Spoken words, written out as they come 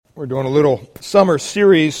We're doing a little summer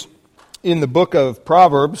series in the book of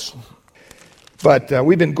Proverbs, but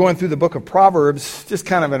we've been going through the book of Proverbs just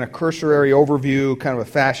kind of in a cursory overview, kind of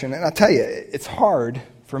a fashion. And I'll tell you, it's hard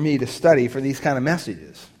for me to study for these kind of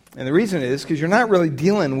messages. And the reason is because you're not really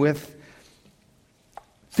dealing with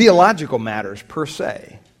theological matters per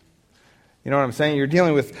se. You know what I'm saying? You're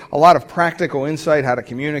dealing with a lot of practical insight, how to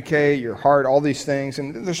communicate, your heart, all these things.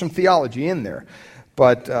 And there's some theology in there.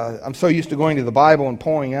 But I'm so used to going to the Bible and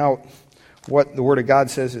pulling out what the Word of God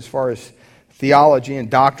says as far as theology and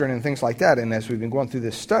doctrine and things like that. And as we've been going through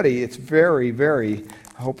this study, it's very, very,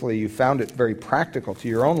 hopefully you found it very practical to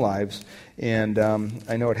your own lives. And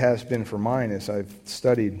I know it has been for mine as I've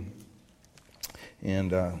studied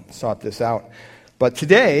and sought this out. But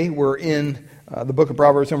today we're in the book of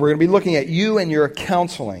Proverbs, and we're going to be looking at you and your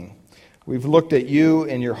counseling. We've looked at you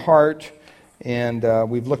and your heart, and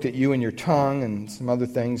we've looked at you and your tongue and some other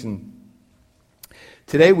things. And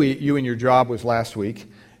today, you and your job was last week.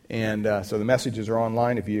 And so the messages are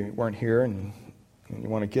online if you weren't here and you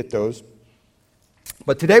want to get those.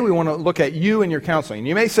 But today we want to look at you and your counseling. And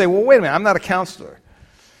you may say, well, wait a minute, I'm not a counselor.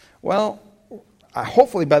 Well,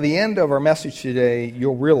 hopefully by the end of our message today,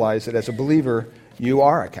 you'll realize that as a believer, you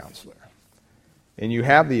are a counselor. And you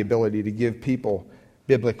have the ability to give people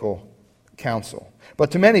biblical counsel.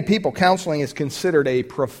 But to many people, counseling is considered a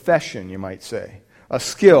profession, you might say, a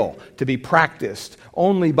skill to be practiced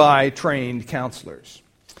only by trained counselors.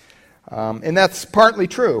 And that's partly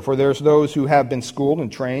true, for there's those who have been schooled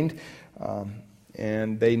and trained,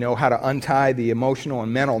 and they know how to untie the emotional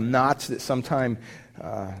and mental knots that sometimes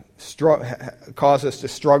cause us to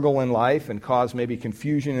struggle in life and cause maybe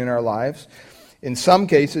confusion in our lives. In some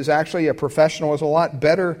cases, actually, a professional is a lot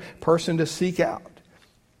better person to seek out,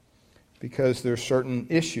 because there's certain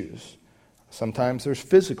issues. Sometimes there's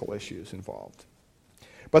physical issues involved.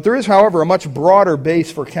 But there is, however, a much broader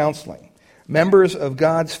base for counseling. Members of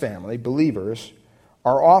God's family, believers,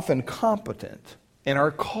 are often competent and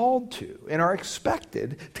are called to and are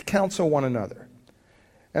expected to counsel one another.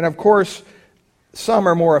 And of course, some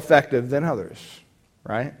are more effective than others,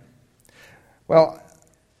 right? Well,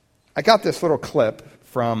 I got this little clip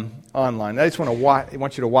from online. I just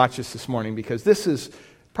want you to watch this morning, because this is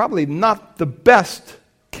probably not the best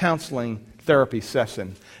counseling therapy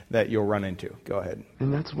session that you'll run into. Go ahead.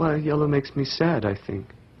 And that's why yellow makes me sad, I think.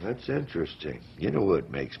 That's interesting. You know what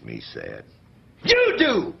makes me sad? You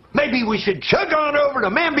do! Maybe we should chug on over to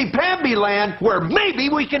Mamby-Pamby land, where maybe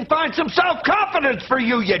we can find some self-confidence for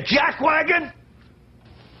you, you jackwagon!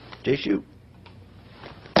 Tissue?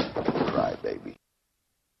 Cry, baby.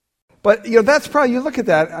 But, that's probably, you look at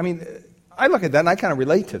that, I look at that and I kind of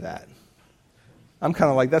relate to that. I'm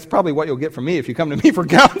kind of like, that's probably what you'll get from me if you come to me for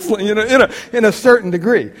counseling, in a certain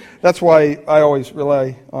degree. That's why I always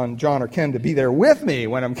rely on John or Ken to be there with me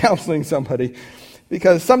when I'm counseling somebody,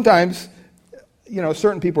 because sometimes,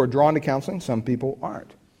 certain people are drawn to counseling, some people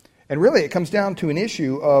aren't. And really, it comes down to an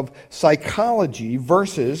issue of psychology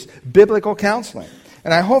versus biblical counseling.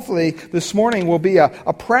 And hopefully this morning will be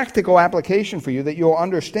a practical application for you, that you'll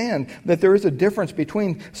understand that there is a difference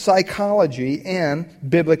between psychology and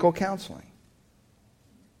biblical counseling.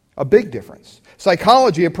 A big difference.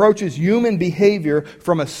 Psychology approaches human behavior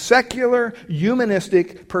from a secular,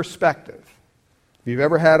 humanistic perspective. If you've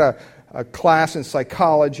ever had a class in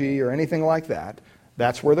psychology or anything like that,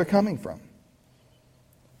 that's where they're coming from.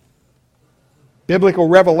 Biblical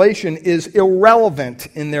revelation is irrelevant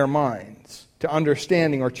in their minds to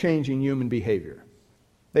understanding or changing human behavior.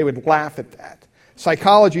 They would laugh at that.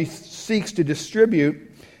 Psychology seeks to distribute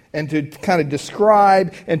and to kind of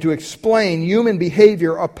describe and to explain human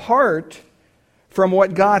behavior apart from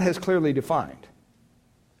what God has clearly defined.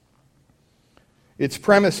 Its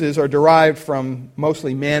premises are derived from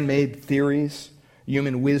mostly man-made theories,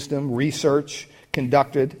 human wisdom, research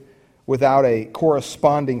conducted without a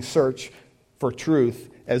corresponding search for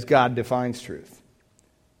truth as God defines truth.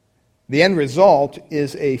 The end result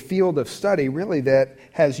is a field of study, really, that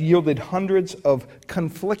has yielded hundreds of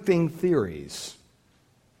conflicting theories,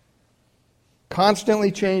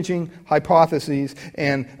 constantly changing hypotheses,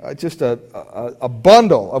 and just a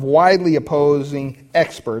bundle of widely opposing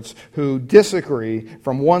experts who disagree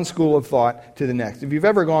from one school of thought to the next. If you've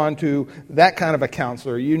ever gone to that kind of a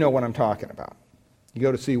counselor, you know what I'm talking about. You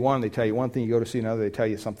go to see one, they tell you one thing. You go to see another, they tell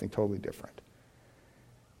you something totally different.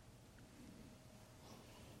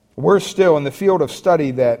 We're still in the field of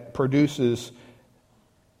study that produces,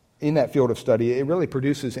 in that field of study, it really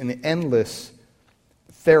produces an endless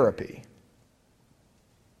therapy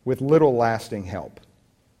with little lasting help.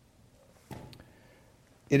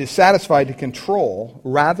 It is satisfied to control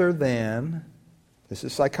rather than, this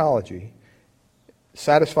is psychology,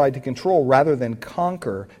 satisfied to control rather than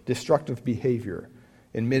conquer destructive behavior,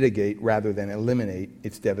 and mitigate rather than eliminate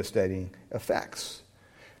its devastating effects.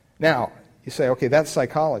 Now, you say, okay, that's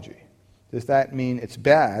psychology. Does that mean it's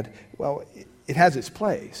bad? Well, it has its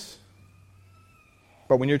place.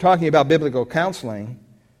 But when you're talking about biblical counseling,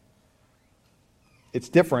 it's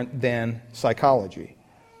different than psychology.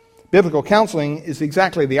 Biblical counseling is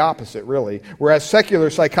exactly the opposite, really. Whereas secular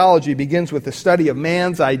psychology begins with the study of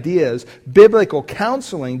man's ideas, biblical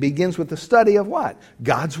counseling begins with the study of what?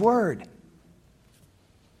 God's Word.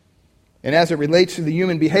 And as it relates to the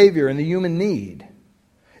human behavior and the human need,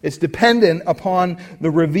 it's dependent upon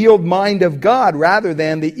the revealed mind of God rather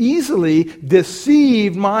than the easily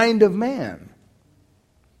deceived mind of man.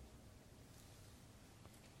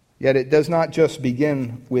 Yet it does not just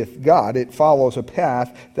begin with God. It follows a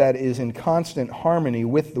path that is in constant harmony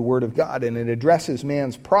with the Word of God, and it addresses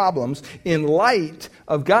man's problems in light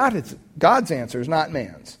of God's answers, not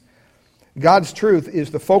man's. God's truth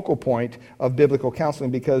is the focal point of biblical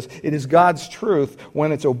counseling because it is God's truth,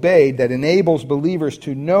 when it's obeyed, that enables believers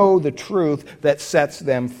to know the truth that sets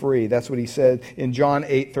them free. That's what he said in John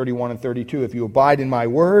 8:31 and 32. If you abide in my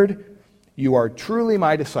word, you are truly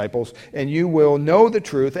my disciples, and you will know the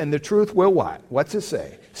truth, and the truth will what? What's it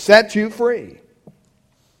say? Set you free.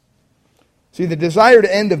 See, the desired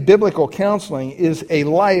end of biblical counseling is a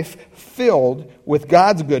life filled with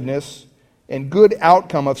God's goodness and good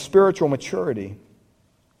outcome of spiritual maturity,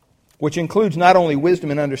 which includes not only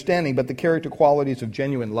wisdom and understanding, but the character qualities of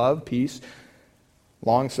genuine love, peace,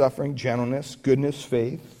 long-suffering, gentleness, goodness,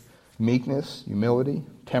 faith, meekness, humility,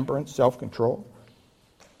 temperance, self-control.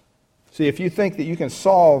 See, if you think that you can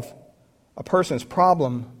solve a person's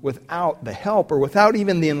problem without the help or without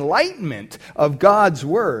even the enlightenment of God's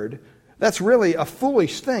Word, that's really a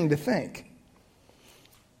foolish thing to think.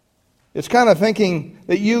 It's kind of thinking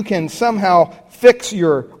that you can somehow fix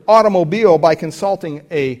your automobile by consulting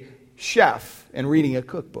a chef and reading a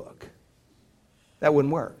cookbook. That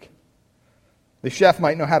wouldn't work. The chef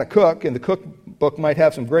might know how to cook, and the cookbook might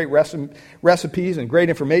have some great recipes and great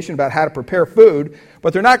information about how to prepare food,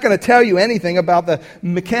 but they're not going to tell you anything about the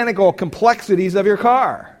mechanical complexities of your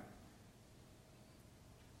car,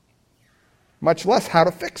 much less how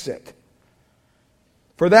to fix it.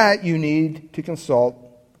 For that, you need to consult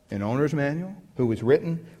an owner's manual who was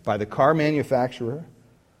written by the car manufacturer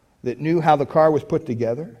that knew how the car was put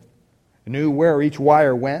together, knew where each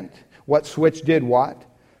wire went, what switch did what.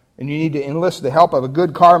 And you need to enlist the help of a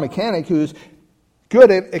good car mechanic who's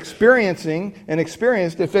good at experienced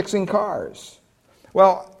at fixing cars.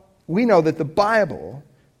 Well, we know that the Bible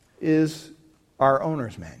is our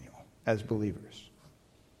owner's manual as believers.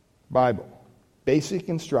 Bible, basic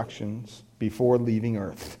instructions before leaving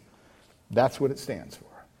earth. That's what it stands for.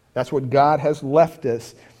 That's what God has left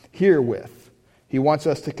us here with. He wants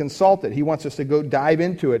us to consult it. He wants us to go dive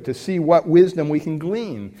into it to see what wisdom we can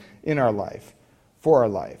glean in our life, for our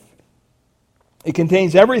life. It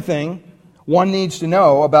contains everything one needs to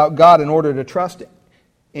know about God in order to trust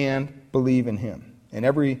and believe in Him. And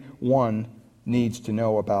everyone needs to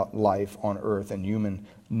know about life on earth and human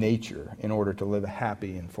nature in order to live a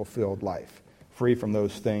happy and fulfilled life, free from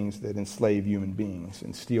those things that enslave human beings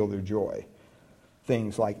and steal their joy.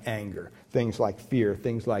 Things like anger, things like fear,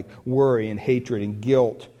 things like worry and hatred and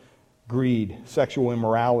guilt, greed, sexual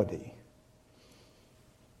immorality.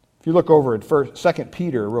 If you look over at 2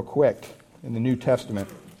 Peter real quick in the New Testament,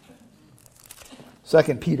 2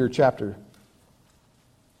 Peter chapter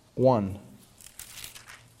 1.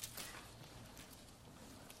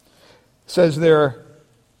 It says there,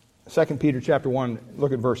 2 Peter chapter 1,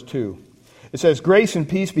 look at verse 2. It says, grace and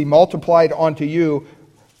peace be multiplied unto you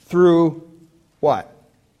through what?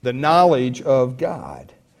 The knowledge of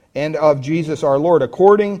God and of Jesus our Lord,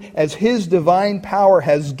 according as His divine power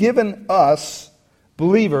has given us,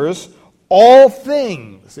 believers, all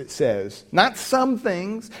things, it says. Not some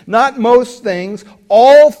things, not most things,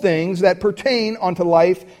 all things that pertain unto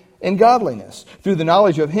life and godliness, through the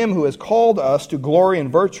knowledge of Him who has called us to glory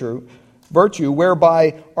and virtue,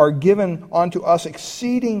 whereby are given unto us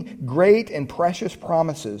exceeding great and precious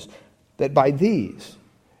promises, that by these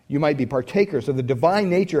you might be partakers of the divine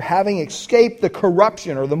nature, having escaped the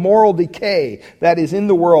corruption or the moral decay that is in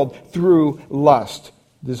the world through lust,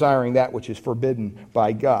 desiring that which is forbidden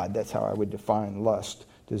by God. That's how I would define lust,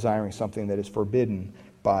 desiring something that is forbidden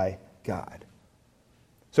by God.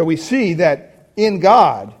 So we see that in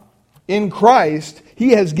God, in Christ, He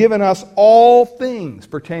has given us all things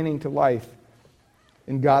pertaining to life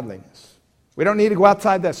and godliness. We don't need to go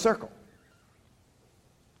outside that circle.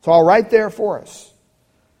 It's all right there for us.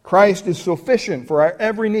 Christ is sufficient for our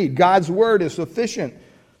every need. God's Word is sufficient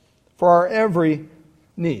for our every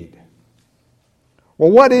need.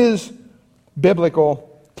 Well, what is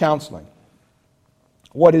biblical counseling?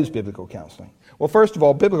 What is biblical counseling? Well, first of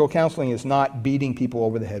all, biblical counseling is not beating people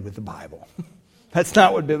over the head with the Bible. That's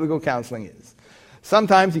not what biblical counseling is.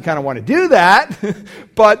 Sometimes you kind of want to do that,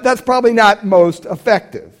 but that's probably not most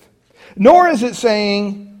effective. Nor is it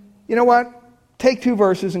saying, you know what, take 2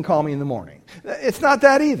 verses and call me in the morning. It's not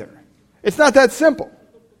that either. It's not that simple.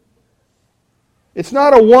 It's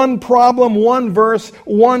not a one problem, one verse,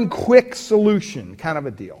 one quick solution kind of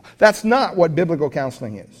a deal. That's not what biblical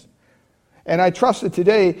counseling is. And I trust that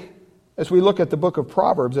today, as we look at the book of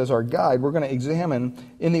Proverbs as our guide, we're going to examine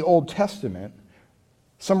in the Old Testament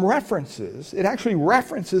some references. It actually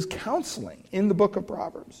references counseling in the book of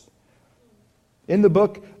Proverbs, in the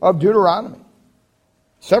book of Deuteronomy.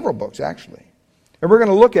 Several books, actually. And we're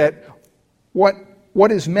going to look at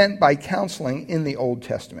what is meant by counseling in the Old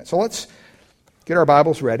Testament. So let's get our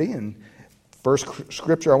Bibles ready. And first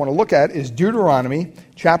scripture I want to look at is Deuteronomy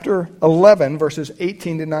chapter 11, verses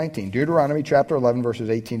 18 to 19. Deuteronomy chapter 11,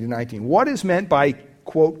 verses 18 to 19. What is meant by,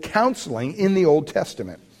 quote, counseling in the Old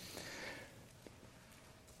Testament?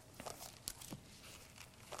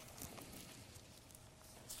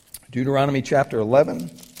 Deuteronomy chapter 11,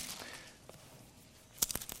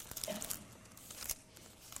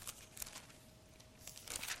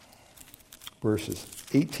 verses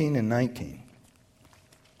 18 and 19.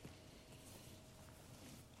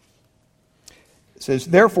 It says,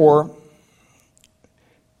 "Therefore,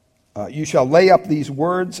 you shall lay up these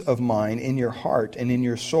words of mine in your heart and in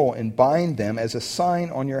your soul, and bind them as a sign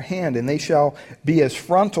on your hand, and they shall be as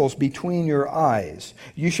frontals between your eyes.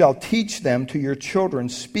 You shall teach them to your children,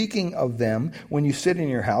 speaking of them when you sit in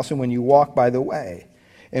your house and when you walk by the way,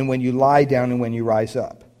 and when you lie down and when you rise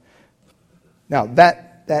up." Now,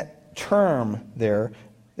 that term there,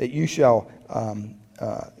 that you shall,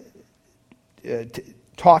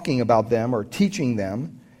 talking about them or teaching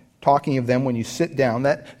them, talking of them when you sit down,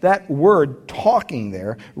 that word talking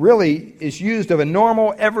there really is used of a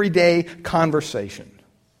normal, everyday conversation.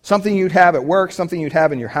 Something you'd have at work, something you'd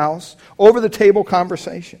have in your house, over-the-table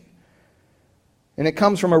conversation. And it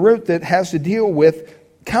comes from a root that has to deal with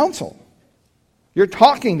counsel. You're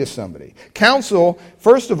talking to somebody. Counsel,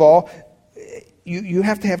 first of all, you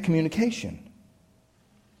have to have communication.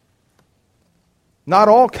 Not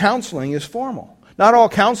all counseling is formal. Not all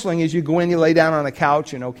counseling is you go in, you lay down on a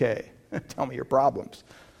couch, and okay, tell me your problems.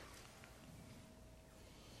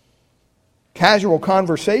 Casual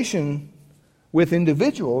conversation with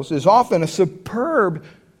individuals is often a superb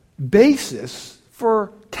basis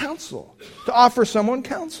for counsel, to offer someone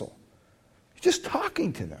counsel. Just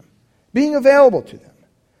talking to them, being available to them.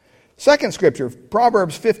 Second scripture,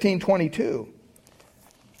 Proverbs 15:22.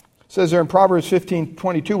 Says there in Proverbs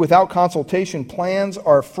 15:22, "Without consultation, plans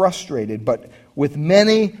are frustrated, but with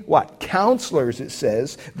many," what? Counselors, it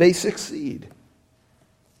says, "they succeed."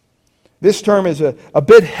 This term is a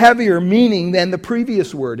bit heavier meaning than the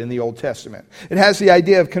previous word in the Old Testament. It has the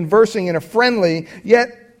idea of conversing in a friendly,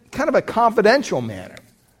 yet kind of a confidential manner.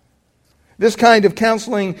 This kind of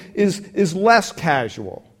counseling is less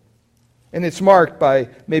casual, and it's marked by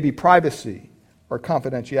maybe privacy or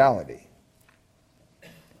confidentiality.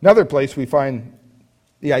 Another place we find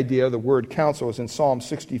the idea of the word counsel is in Psalm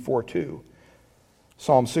 64:2.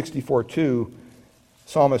 Psalm 64:2,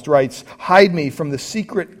 psalmist writes, "Hide me from the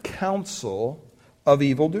secret counsel of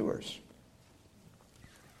evildoers."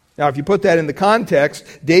 Now, if you put that in the context,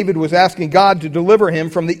 David was asking God to deliver him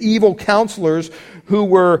from the evil counselors who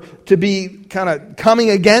were to be kind of coming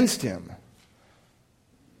against him.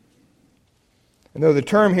 And though the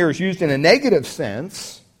term here is used in a negative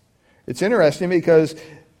sense, it's interesting because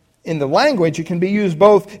in the language, it can be used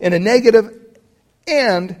both in a negative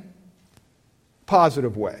and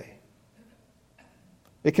positive way.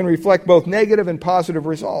 It can reflect both negative and positive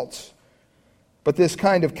results. But this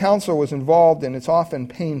kind of counsel was involved, and it's often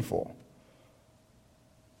painful.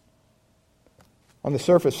 On the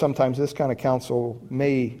surface, sometimes this kind of counsel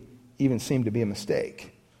may even seem to be a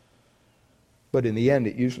mistake. But in the end,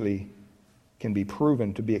 it usually can be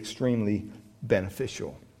proven to be extremely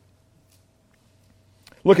beneficial.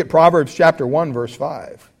 Look at Proverbs chapter 1, verse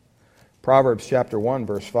 5. Proverbs chapter 1,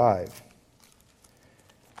 verse 5.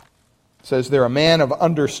 It says there, "A man of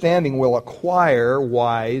understanding will acquire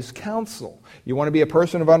wise counsel." You want to be a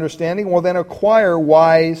person of understanding? Well, then acquire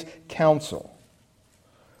wise counsel.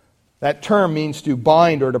 That term means to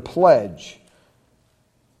bind or to pledge.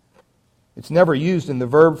 It's never used in the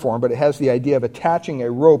verb form, but it has the idea of attaching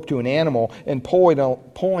a rope to an animal and pulling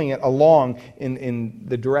it along in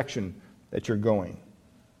the direction that you're going.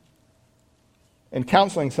 And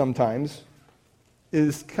counseling sometimes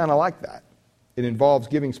is kind of like that. It involves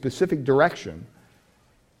giving specific direction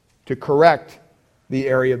to correct the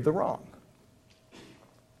area of the wrong.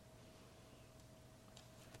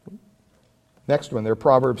 Next one there,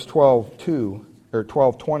 Proverbs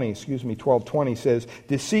 12:20 says,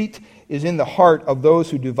 "Deceit is in the heart of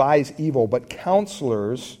those who devise evil, but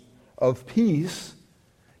counselors of peace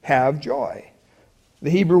have joy."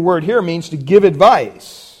 The Hebrew word here means to give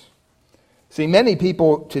advice. See, many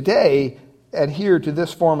people today adhere to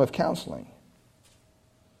this form of counseling.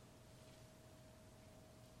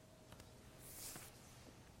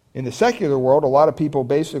 In the secular world, a lot of people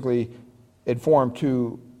basically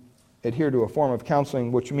adhere to a form of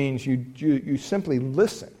counseling which means you simply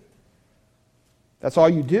listen. That's all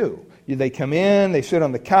you do. They come in, they sit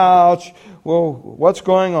on the couch, well, what's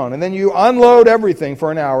going on? And then you unload everything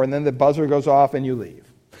for an hour, and then the buzzer goes off and you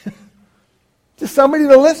leave. Just somebody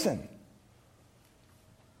to listen.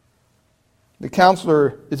 The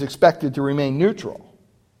counselor is expected to remain neutral,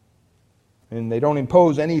 and they don't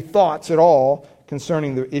impose any thoughts at all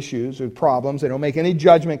concerning the issues or problems. They don't make any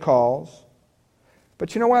judgment calls.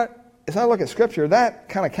 But you know what? As I look at Scripture, that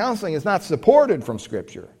kind of counseling is not supported from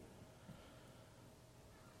Scripture.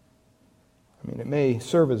 I mean, it may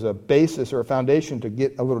serve as a basis or a foundation to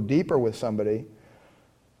get a little deeper with somebody,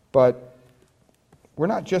 but we're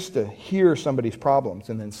not just to hear somebody's problems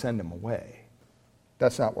and then send them away.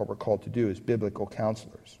 That's not what we're called to do as biblical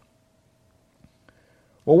counselors.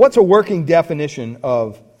 Well, what's a working definition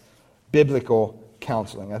of biblical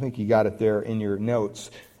counseling? I think you got it there in your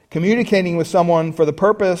notes. Communicating with someone for the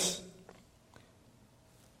purpose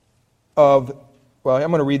of, well, I'm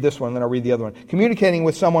going to read this one, then I'll read the other one. Communicating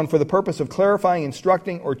with someone for the purpose of clarifying,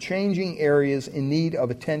 instructing, or changing areas in need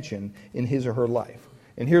of attention in his or her life.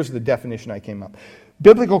 And here's the definition I came up.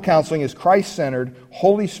 Biblical counseling is Christ-centered,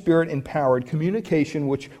 Holy Spirit-empowered communication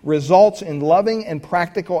which results in loving and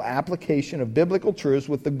practical application of biblical truths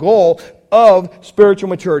with the goal of spiritual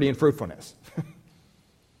maturity and fruitfulness.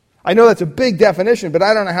 I know that's a big definition, but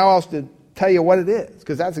I don't know how else to tell you what it is,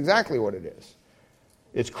 because that's exactly what it is.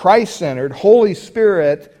 It's Christ-centered, Holy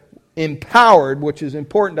Spirit-empowered, which is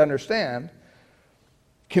important to understand,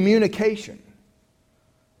 communication.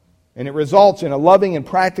 And it results in a loving and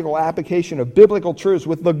practical application of biblical truths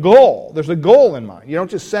with the goal. There's a goal in mind. You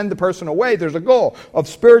don't just send the person away. There's a goal of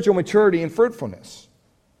spiritual maturity and fruitfulness.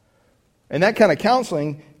 And that kind of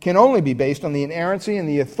counseling can only be based on the inerrancy and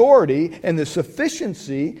the authority and the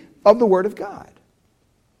sufficiency of the Word of God.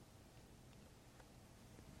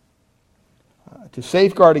 To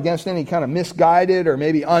safeguard against any kind of misguided or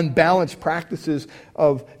maybe unbalanced practices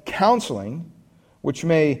of counseling, which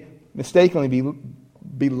may mistakenly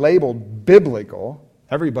be labeled biblical.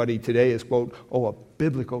 Everybody today is, quote, a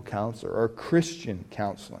biblical counselor or Christian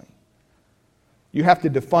counseling. You have to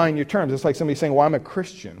define your terms. It's like somebody saying, well, I'm a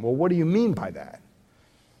Christian. Well, what do you mean by that?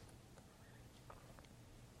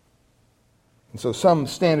 And so some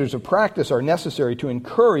standards of practice are necessary to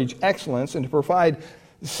encourage excellence and to provide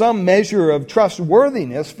some measure of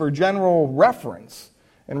trustworthiness for general reference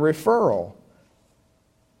and referral.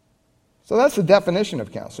 So that's the definition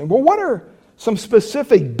of counseling. Well, what are some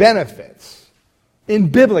specific benefits in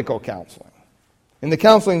biblical counseling, in the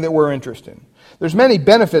counseling that we're interested in? There's many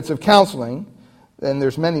benefits of counseling, and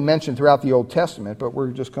there's many mentioned throughout the Old Testament, but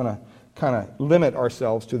we're just going to kind of limit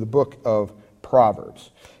ourselves to the book of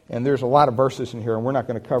Proverbs. And there's a lot of verses in here, and we're not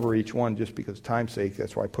going to cover each one just because of time's sake.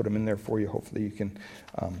 That's why I put them in there for you. Hopefully you can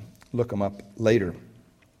look them up later.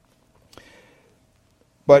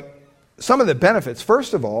 But some of the benefits,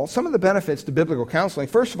 first of all, some of the benefits to biblical counseling,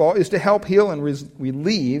 first of all, is to help heal and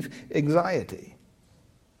relieve anxiety.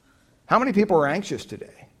 How many people are anxious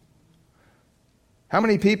today? How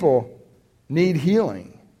many people need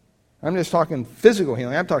healing? I'm just talking physical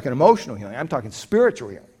healing. I'm talking emotional healing. I'm talking spiritual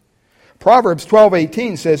healing. Proverbs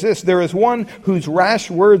 12:18 says this, there is one whose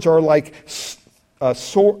rash words are like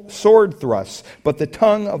sword thrusts, but the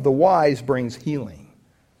tongue of the wise brings healing.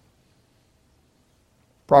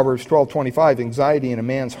 Proverbs 12:25, anxiety in a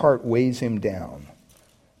man's heart weighs him down,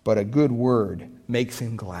 but a good word makes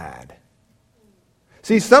him glad.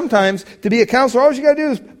 See, sometimes to be a counselor, all you got to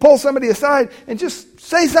do is pull somebody aside and just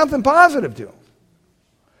say something positive to them.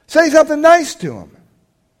 Say something nice to them.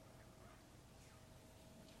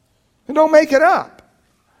 And don't make it up.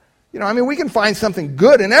 We can find something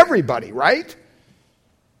good in everybody, right?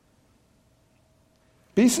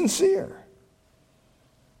 Be sincere.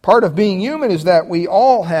 Part of being human is that we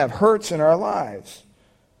all have hurts in our lives.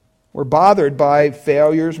 We're bothered by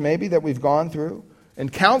failures maybe that we've gone through.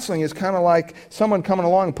 And counseling is kind of like someone coming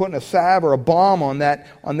along and putting a salve or a balm on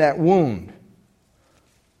that wound,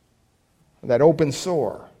 that open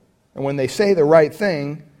sore. And when they say the right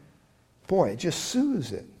thing, the boy, it just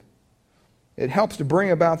soothes it. It helps to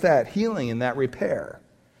bring about that healing and that repair.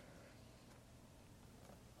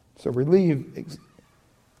 So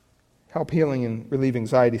help healing and relieve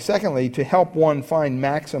anxiety. Secondly, to help one find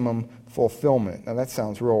maximum fulfillment. Now that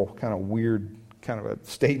sounds real kind of weird, kind of a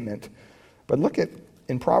statement. But look at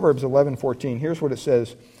in Proverbs 11:14. Here's what it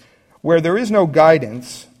says. Where there is no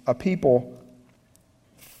guidance, a people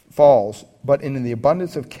falls, but in the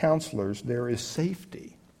abundance of counselors there is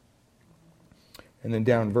safety. And then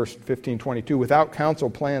down in verse 15:22, without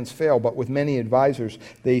counsel plans fail, but with many advisors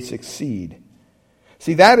they succeed.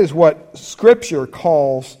 See, that is what Scripture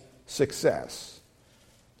calls success.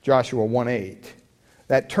 Joshua 1:8.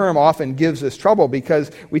 That term often gives us trouble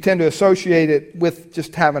because we tend to associate it with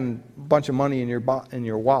just having a bunch of money in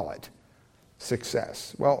your wallet.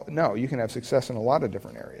 Success. Well, no, you can have success in a lot of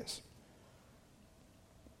different areas.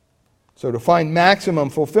 So to find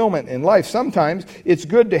maximum fulfillment in life, sometimes it's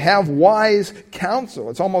good to have wise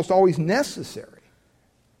counsel. It's almost always necessary.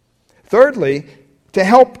 Thirdly, to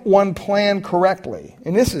help one plan correctly.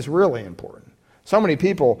 And this is really important. So many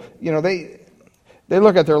people, they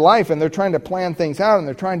look at their life and they're trying to plan things out and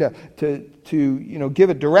they're trying to give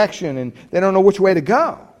it direction and they don't know which way to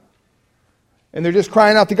go. And they're just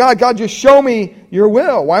crying out to God, God, just show me your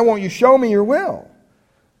will. Why won't you show me your will?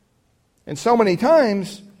 And so many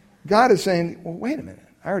times, God is saying, well, wait a minute,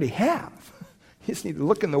 I already have. You just need to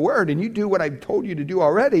look in the Word and you do what I've told you to do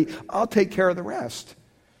already. I'll take care of the rest.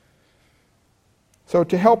 So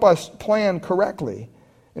to help us plan correctly,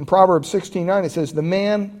 in Proverbs 16:9 it says,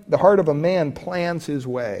 the heart of a man plans his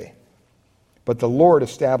way, but the Lord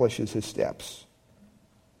establishes his steps.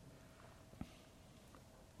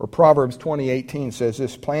 Or Proverbs 20:18 says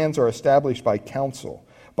this, plans are established by counsel,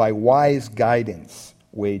 by wise guidance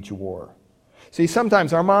wage war. See,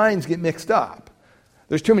 sometimes our minds get mixed up.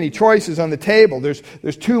 There's too many choices on the table. There's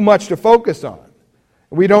too much to focus on.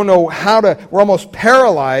 We don't know we're almost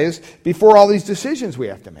paralyzed before all these decisions we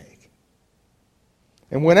have to make.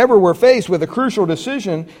 And whenever we're faced with a crucial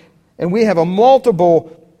decision and we have a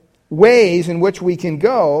multiple ways in which we can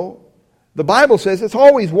go, the Bible says it's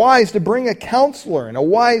always wise to bring a counselor, and a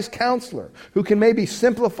wise counselor who can maybe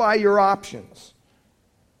simplify your options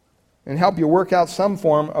and help you work out some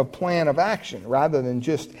form of plan of action rather than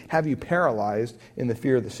just have you paralyzed in the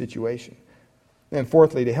fear of the situation. And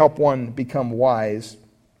fourthly, to help one become wise,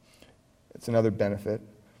 it's another benefit.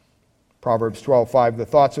 Proverbs 12:5, the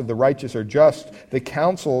thoughts of the righteous are just, the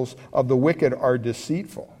counsels of the wicked are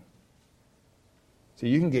deceitful. So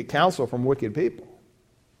you can get counsel from wicked people.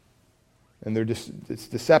 And it's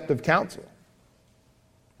deceptive counsel.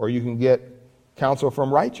 Or you can get counsel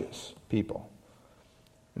from righteous people.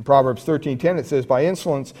 In Proverbs 13:10 it says, by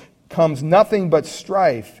insolence comes nothing but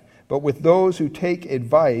strife, but with those who take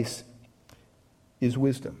advice is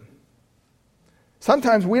wisdom.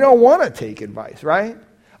 Sometimes we don't want to take advice, right?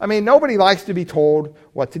 I mean, nobody likes to be told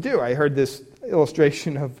what to do. I heard this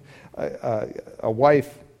illustration of a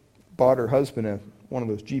wife bought her husband one of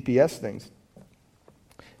those GPS things.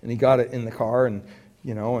 And he got it in the car, and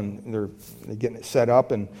they're getting it set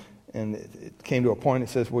up, and it came to a point. It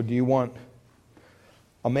says, "Well, do you want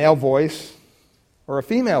a male voice or a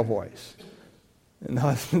female voice?" And the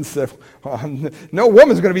husband said, well, "No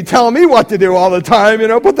woman's going to be telling me what to do all the time.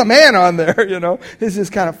 Put the man on there. This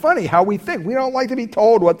is kind of funny how we think. We don't like to be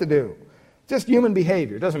told what to do. Just human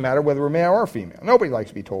behavior. It doesn't matter whether we're male or female. Nobody likes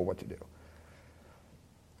to be told what to do."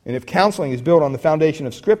 And if counseling is built on the foundation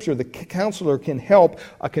of Scripture, the counselor can help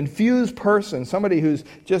a confused person, somebody who's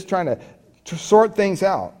just trying to sort things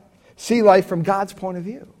out, see life from God's point of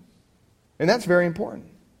view. And that's very important.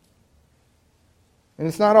 And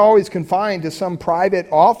it's not always confined to some private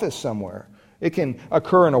office somewhere. It can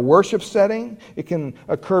occur in a worship setting. It can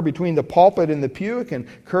occur between the pulpit and the pew. It can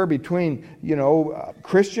occur between,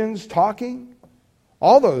 Christians talking.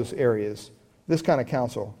 All those areas, this kind of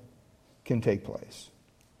counsel can take place.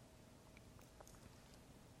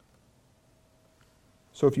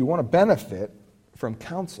 So if you want to benefit from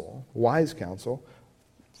counsel, wise counsel,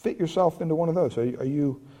 fit yourself into one of those. Are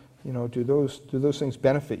you, do those things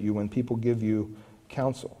benefit you when people give you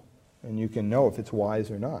counsel? And you can know if it's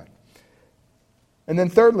wise or not. And then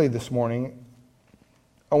thirdly this morning,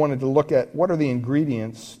 I wanted to look at what are the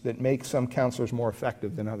ingredients that make some counselors more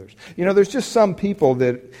effective than others. There's just some people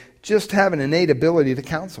that just have an innate ability to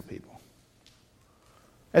counsel people.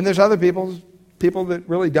 And there's other people that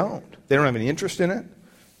really don't. They don't have any interest in it.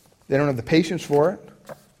 They don't have the patience for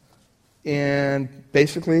it. And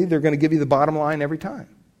basically, they're going to give you the bottom line every time.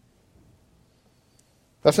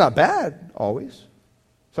 That's not bad, always.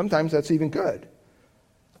 Sometimes that's even good.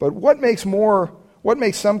 But what makes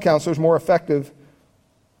some counselors more effective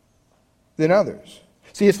than others.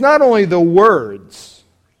 See, it's not only the words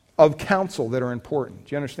of counsel that are important.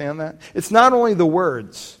 Do you understand that? It's not only the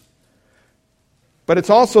words, but it's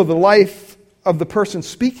also the life of the person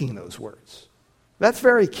speaking those words. That's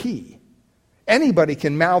very key. Anybody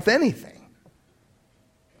can mouth anything.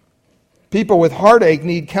 People with heartache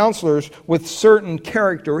need counselors with certain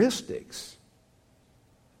characteristics.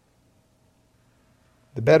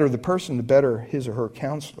 The better the person, the better his or her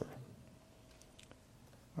counselor.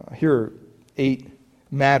 Here are 8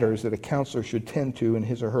 matters that a counselor should tend to in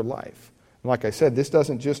his or her life. And like I said, this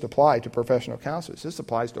doesn't just apply to professional counselors. This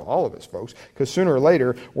applies to all of us, folks, because sooner or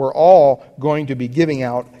later, we're all going to be giving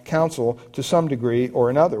out counsel to some degree or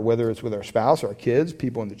another, whether it's with our spouse, our kids,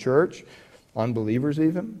 people in the church, unbelievers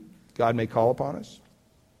even. God may call upon us.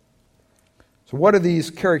 So what are these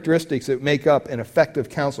characteristics that make up an effective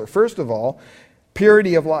counselor? First of all,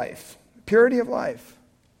 purity of life. Purity of life.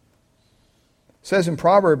 It says in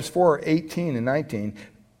Proverbs 4:18 and 19,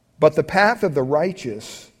 "But the path of the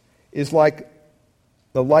righteous is like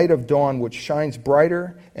the light of dawn, which shines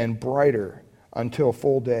brighter and brighter until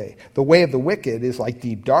full day. The way of the wicked is like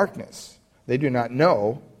deep darkness. They do not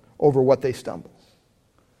know over what they stumble."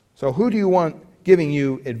 So who do you want giving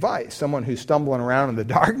you advice? Someone who's stumbling around in the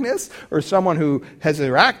darkness, or someone who has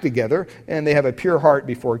their act together and they have a pure heart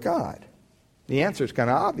before God? The answer is kind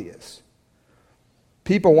of obvious.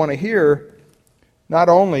 People want to hear not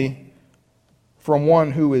only from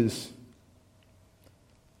one who is,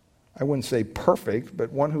 I wouldn't say perfect,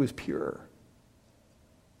 but one who is pure.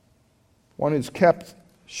 One who's kept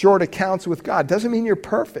short accounts with God. Doesn't mean you're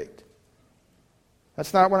perfect.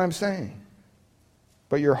 That's not what I'm saying.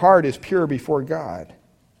 But your heart is pure before God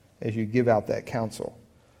as you give out that counsel.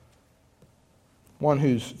 One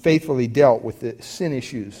who's faithfully dealt with the sin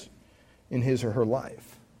issues in his or her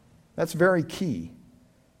life. That's very key.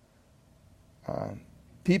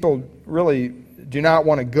 People really do not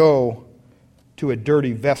want to go to a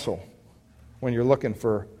dirty vessel when you're looking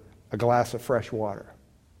for a glass of fresh water.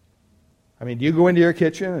 I mean, do you go into your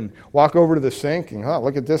kitchen and walk over to the sink and,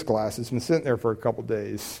 look at this glass. It's been sitting there for a couple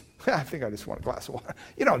days. I think I just want a glass of water.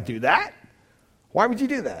 You don't do that. Why would you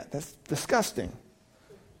do that? That's disgusting.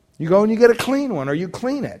 You go and you get a clean one, or you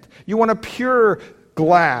clean it. You want a pure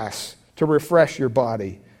glass to refresh your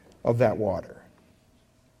body of that water.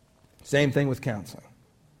 Same thing with counseling.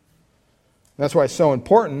 That's why it's so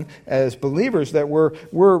important as believers that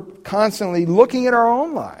we're constantly looking at our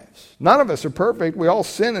own lives. None of us are perfect. We all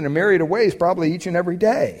sin in a myriad of ways, probably each and every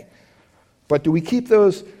day. But do we keep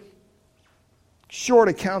those short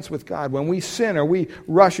accounts with God? When we sin, are we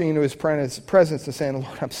rushing into His presence and saying,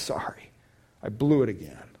 "Lord, I'm sorry. I blew it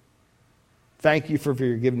again. Thank you for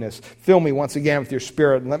your forgiveness. Fill me once again with your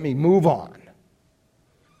Spirit and let me move on"?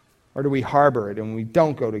 Or do we harbor it and we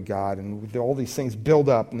don't go to God and all these things build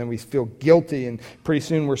up and then we feel guilty and pretty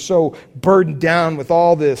soon we're so burdened down with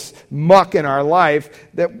all this muck in our life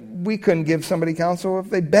that we couldn't give somebody counsel if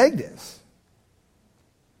they begged us?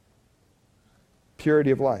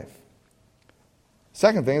 Purity of life.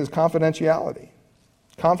 Second thing is confidentiality.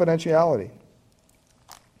 Confidentiality.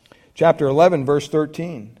 Chapter 11, verse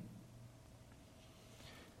 13.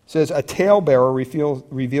 Says, "A talebearer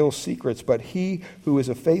reveals secrets, but he who is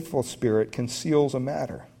a faithful spirit conceals a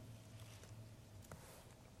matter."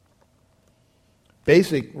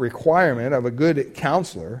 Basic requirement of a good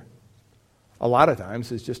counselor, a lot of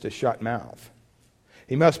times, is just a shut mouth.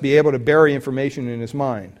 He must be able to bury information in his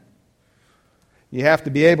mind. You have to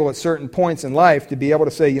be able at certain points in life to be able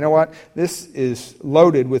to say, you know what, this is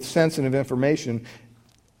loaded with sensitive information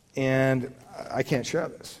and I can't share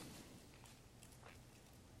this.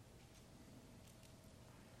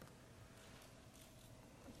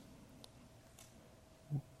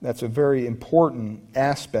 That's a very important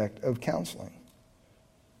aspect of counseling.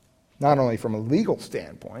 Not only from a legal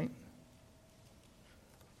standpoint,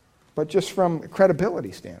 but just from a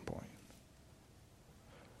credibility standpoint.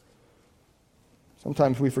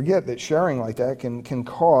 Sometimes we forget that sharing like that can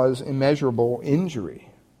cause immeasurable injury.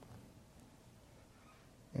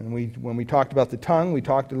 And when we talked about the tongue, we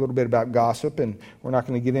talked a little bit about gossip, and we're not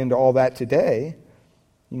going to get into all that today.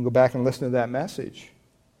 You can go back and listen to that message.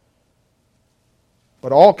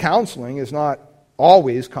 But all counseling is not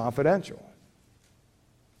always confidential.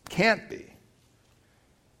 Can't be.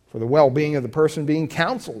 For the well-being of the person being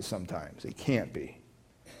counseled sometimes, it can't be.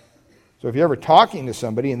 So if you're ever talking to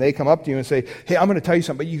somebody and they come up to you and say, "Hey, I'm going to tell you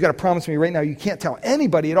something, but you've got to promise me right now you can't tell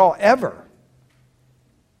anybody at all, ever."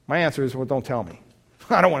 My answer is, well, don't tell me.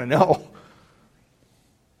 I don't want to know.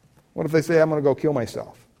 What if they say, "I'm going to go kill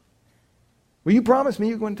myself"? Will you promise me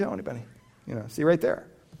you wouldn't tell anybody? See right there.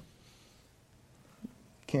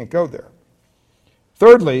 Can't go there.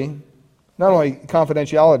 Thirdly, not only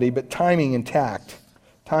confidentiality, but timing and tact.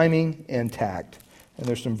 Timing and tact. And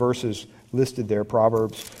there's some verses listed there,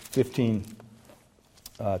 Proverbs 15,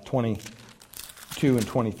 22 and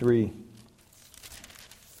 23. It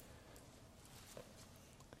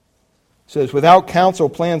says, without counsel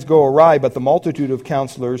plans go awry, but the multitude of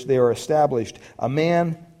counselors, they are established. A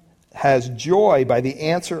man has joy by the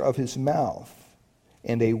answer of his mouth,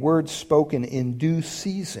 and a word spoken in due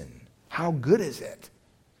season. How good is it?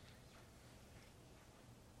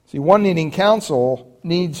 See, one needing counsel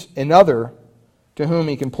needs another to whom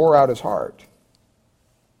he can pour out his heart.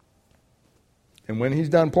 And when he's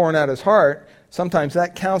done pouring out his heart, sometimes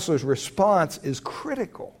that counselor's response is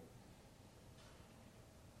critical.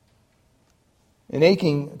 An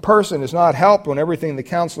aching person is not helped when everything the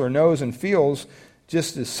counselor knows and feels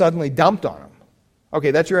just is suddenly dumped on him.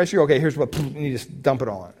 Okay, that's your issue? Okay, here's what, and you just dump it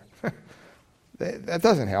all on it. That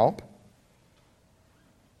doesn't help.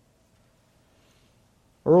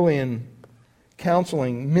 Early in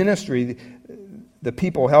counseling ministry, the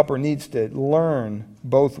people helper needs to learn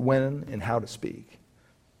both when and how to speak,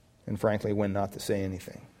 and frankly, when not to say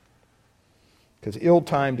anything. Because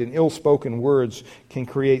ill-timed and ill-spoken words can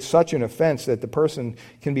create such an offense that the person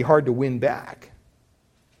can be hard to win back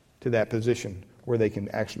to that position where they can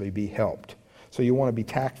actually be helped. So you want to be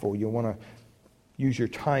tactful. You want to use your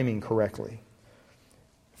timing correctly.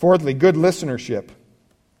 Fourthly, good listenership.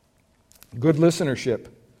 Good listenership.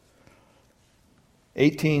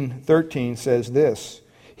 18:13 says this,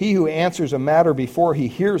 he who answers a matter before he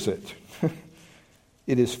hears it,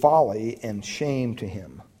 it is folly and shame to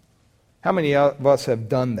him. How many of us have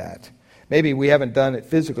done that? Maybe we haven't done it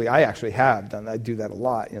physically. I actually have done that. I do that a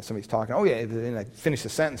lot. Somebody's talking, oh yeah, and I finish the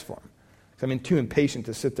sentence for them. Because I'm too impatient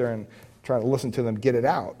to sit there and try to listen to them get it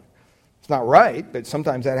out. It's not right, but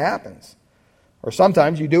sometimes that happens. Or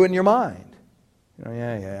sometimes you do it in your mind.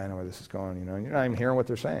 Yeah, I know where this is going. You're not even hearing what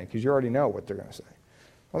they're saying because you already know what they're going to say.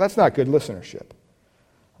 Well, that's not good listenership.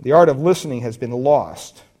 The art of listening has been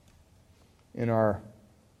lost in our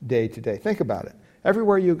day to day. Think about it.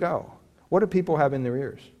 Everywhere you go, what do people have in their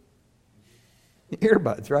ears?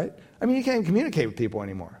 Earbuds, right? You can't even communicate with people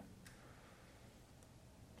anymore.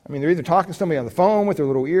 They're either talking to somebody on the phone with their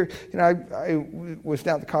little ear. I was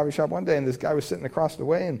down at the coffee shop one day, and this guy was sitting across the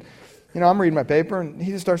way, and, I'm reading my paper, and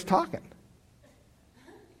he just starts talking.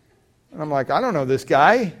 And I'm like, I don't know this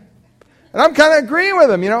guy. And I'm kind of agreeing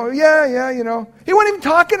with him, yeah. He wasn't even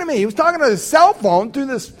talking to me. He was talking to his cell phone through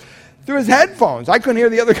his headphones. I couldn't hear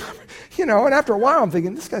the other guy, and after a while I'm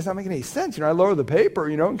thinking, this guy's not making any sense. I lower the paper,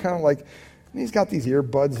 and kind of like, and he's got these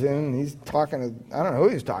earbuds in, and he's talking to, I don't know who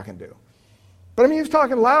he's talking to. But he was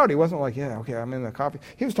talking loud. He wasn't like, yeah, okay, I'm in the coffee.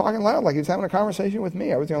 He was talking loud like he was having a conversation with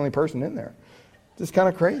me. I was the only person in there. Just kind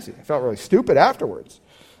of crazy. I felt really stupid afterwards.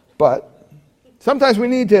 But sometimes we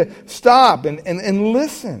need to stop and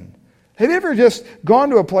listen. Have you ever just gone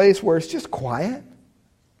to a place where it's just quiet?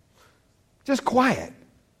 Just quiet.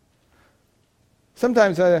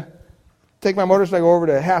 Sometimes I take my motorcycle over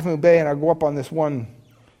to Half Moon Bay and I go up on this one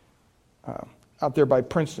out there by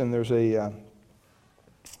Princeton. There's a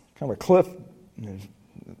kind of a cliff. And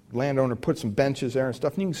the landowner put some benches there and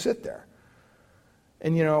stuff, and you can sit there.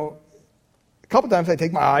 And, a couple times I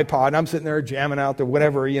take my iPod, and I'm sitting there jamming out to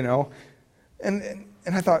whatever, and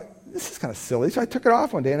I thought, this is kind of silly. So I took it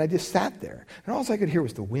off one day, and I just sat there. And all I could hear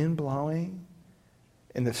was the wind blowing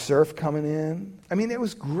and the surf coming in. It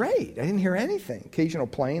was great. I didn't hear anything. Occasional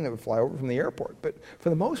plane that would fly over from the airport, but for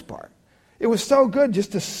the most part, it was so good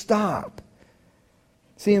just to stop.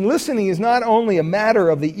 See, and listening is not only a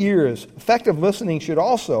matter of the ears. Effective listening should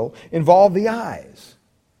also involve the eyes.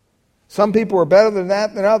 Some people are better than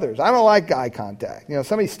that than others. I don't like eye contact.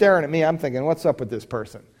 Somebody staring at me, I'm thinking, what's up with this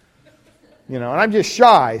person? And I'm just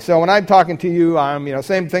shy. So when I'm talking to you, I'm,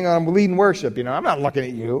 same thing when I'm leading worship. I'm not looking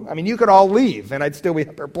at you. You could all leave, and I'd still be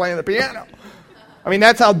up there playing the piano.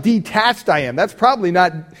 That's how detached I am. That's probably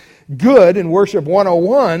not good in Worship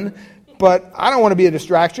 101, but I don't want to be a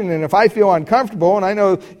distraction, and if I feel uncomfortable, and I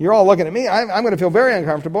know you're all looking at me, I'm going to feel very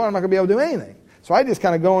uncomfortable, and I'm not going to be able to do anything. So I just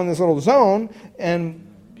kind of go in this little zone, and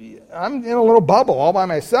I'm in a little bubble all by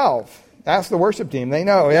myself. Ask the worship team. They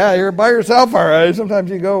know. Yeah, you're by yourself, all right.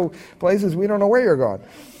 Sometimes you go places we don't know where you're going.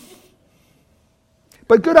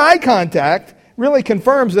 But good eye contact really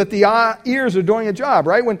confirms that the ears are doing a job,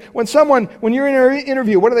 right? When you're in an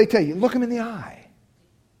interview, what do they tell you? Look them in the eye,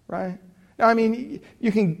 right?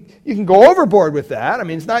 You can go overboard with that.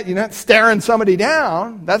 You're not staring somebody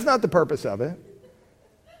down. That's not the purpose of it.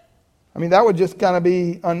 That would just kind of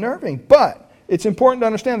be unnerving. But it's important to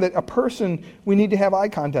understand that we need to have eye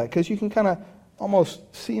contact because you can kind of almost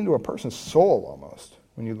see into a person's soul almost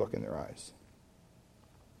when you look in their eyes.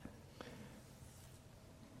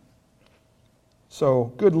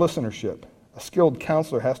 So, good listenership. A skilled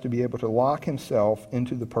counselor has to be able to lock himself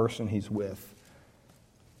into the person he's with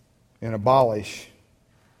and abolish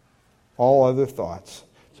all other thoughts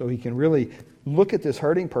so he can really look at this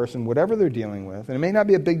hurting person, whatever they're dealing with. And it may not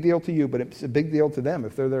be a big deal to you, but it's a big deal to them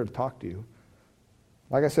if they're there to talk to you.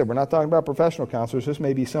 Like I said, we're not talking about professional counselors. This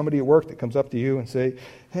may be somebody at work that comes up to you and say,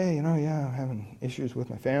 hey, I'm having issues with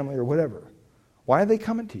my family or whatever. Why are they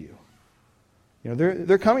coming to you?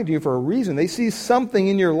 They're coming to you for a reason. They see something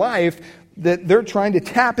in your life that they're trying to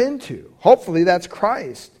tap into. Hopefully that's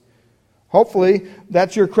Christ. Hopefully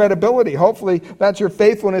that's your credibility. Hopefully that's your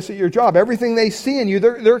faithfulness at your job. Everything they see in you,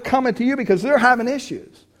 they're coming to you because they're having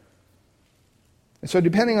issues. And so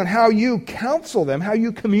depending on how you counsel them, how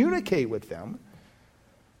you communicate with them,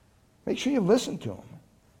 make sure you listen to them.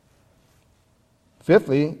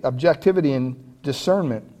 Fifthly, objectivity and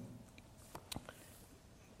discernment.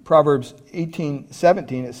 Proverbs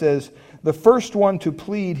 18:17, it says, the first one to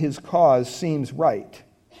plead his cause seems right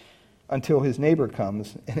until his neighbor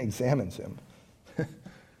comes and examines him.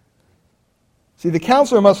 See, the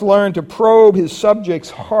counselor must learn to probe his subject's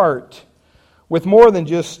heart with more than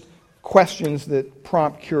just questions that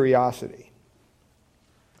prompt curiosity.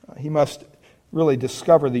 He must really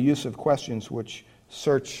discover the use of questions which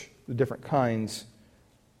search the different kinds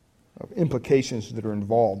of implications that are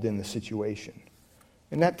involved in the situation.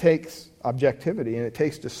 And that takes objectivity and it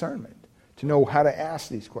takes discernment to know how to ask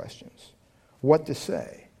these questions, what to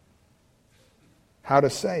say, how to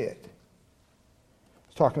say it. I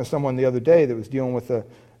was talking to someone the other day that was dealing with a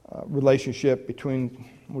relationship between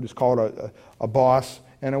what is called a boss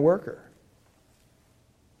and a worker.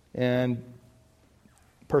 And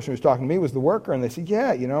the person who was talking to me was the worker, and they said,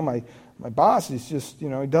 my boss is just,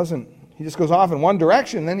 he just goes off in one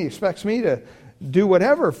direction, and then he expects me to do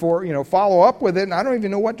whatever for, follow up with it, and I don't even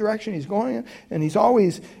know what direction he's going in. And he's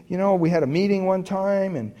always, we had a meeting one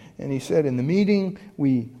time, and he said in the meeting,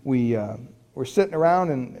 we're sitting around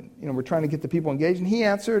and, we're trying to get the people engaged, and he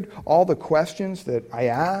answered all the questions that I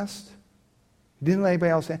asked. He didn't let anybody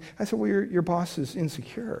else answer. I said, well, your boss is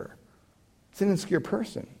insecure. It's an insecure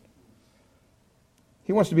person.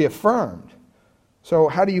 He wants to be affirmed. So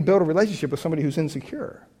how do you build a relationship with somebody who's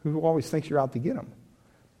insecure, who always thinks you're out to get them?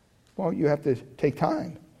 Well, you have to take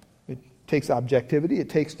time. It takes objectivity. It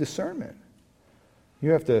takes discernment.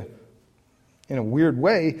 You have to, in a weird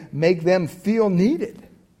way, make them feel needed.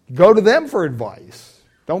 Go to them for advice.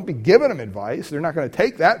 Don't be giving them advice. They're not going to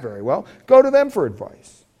take that very well. Go to them for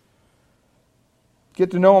advice.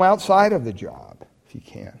 Get to know them outside of the job, if you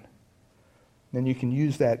can. Then you can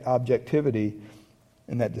use that objectivity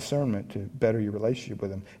and that discernment to better your relationship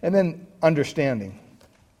with them. And then understanding.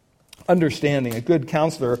 Understanding. A good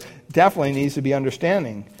counselor definitely needs to be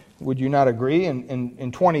understanding. Would you not agree?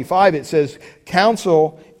 In 25 it says,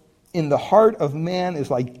 counsel in the heart of man is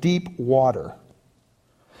like deep water.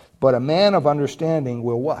 But a man of understanding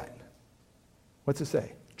will what? What's it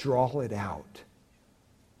say? Draw it out.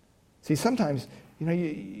 See, sometimes,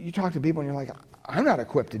 you talk to people and you're like, I'm not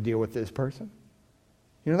equipped to deal with this person.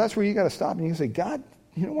 That's where you got to stop and you can say, God,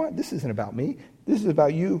 you know what? This isn't about me. This is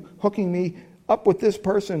about you hooking me up with this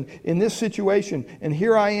person in this situation. And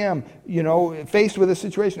here I am, faced with a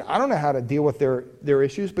situation. I don't know how to deal with their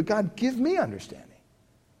issues, but God, give me understanding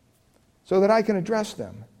so that I can address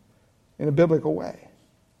them in a biblical way.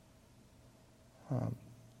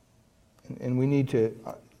 And we need to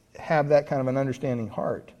have that kind of an understanding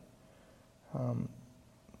heart.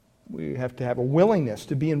 We have to have a willingness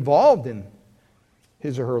to be involved in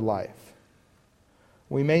his or her life.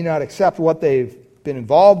 We may not accept what they've been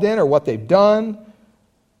involved in or what they've done,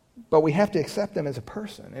 but we have to accept them as a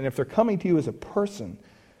person. And if they're coming to you as a person,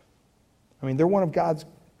 they're one of God's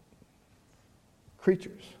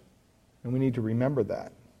creatures. And we need to remember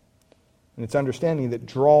that. And it's understanding that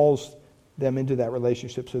draws them into that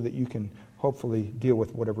relationship so that you can hopefully deal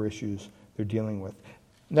with whatever issues they're dealing with.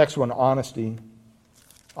 Next one, honesty.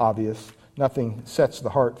 Obvious. Nothing sets the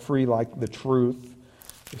heart free like the truth.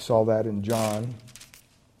 We saw that in John.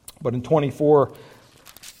 But in 24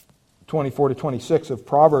 to 26 of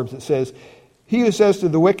Proverbs, it says, he who says to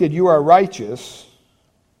the wicked, you are righteous,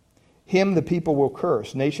 him the people will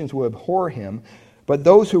curse. Nations will abhor him. But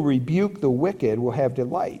those who rebuke the wicked will have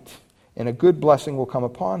delight, and a good blessing will come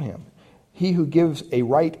upon him. He who gives a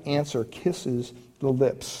right answer kisses the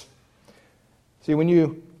lips. See, when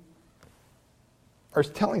you are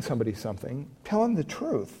telling somebody something, tell them the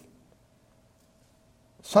truth.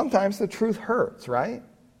 Sometimes the truth hurts, right?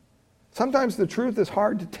 Sometimes the truth is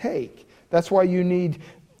hard to take. That's why you need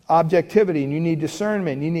objectivity, and you need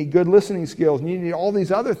discernment, and you need good listening skills, and you need all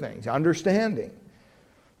these other things, understanding.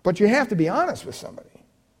 But you have to be honest with somebody.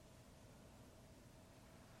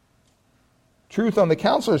 Truth on the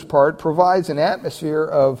counselor's part provides an atmosphere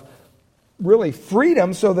of really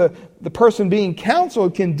freedom so the person being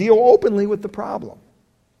counseled can deal openly with the problem.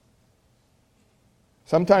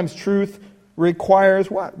 Sometimes truth requires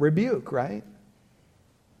what? Rebuke, right?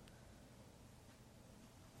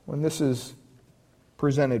 When this is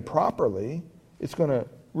presented properly, it's going to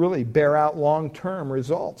really bear out long-term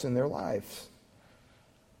results in their lives.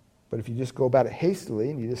 But if you just go about it hastily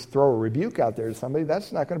and you just throw a rebuke out there to somebody,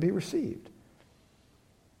 that's not going to be received.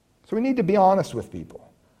 So we need to be honest with people.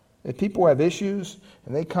 If people have issues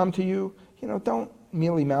and they come to you, don't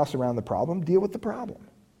mealy mouse around the problem. Deal with the problem.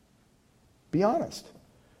 Be honest.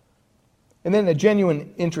 And then a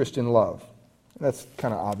genuine interest in love. That's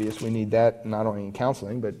kind of obvious. We need that not only in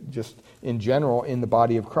counseling, but just in general in the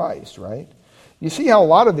body of Christ, right? You see how a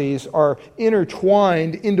lot of these are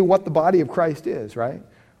intertwined into what the body of Christ is, right?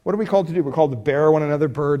 What are we called to do? We're called to bear one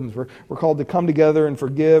another's burdens. We're called to come together and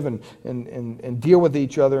forgive and deal with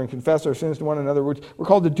each other and confess our sins to one another. We're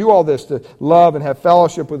called to do all this, to love and have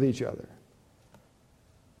fellowship with each other.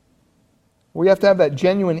 We have to have that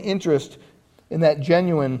genuine interest in that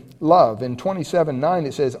genuine love. In 27:9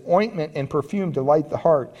 it says, "Ointment and perfume delight the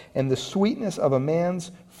heart, and the sweetness of a man's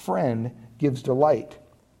friend gives delight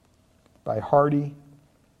by hearty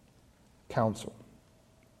counsel."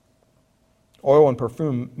 Oil and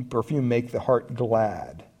perfume make the heart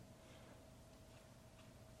glad.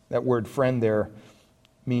 That word friend there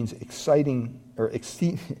means exceedingly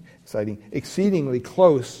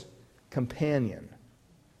close companion.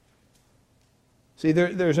 See,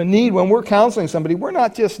 there's a need when we're counseling somebody. We're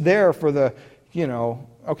not just there for the,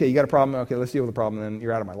 okay, you got a problem, okay, let's deal with the problem, and then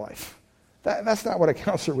you're out of my life. That's not what a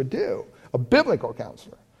counselor would do, a biblical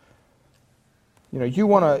counselor. You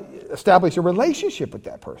want to establish a relationship with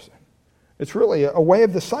that person. It's really a way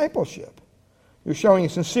of discipleship. You're showing a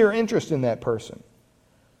sincere interest in that person.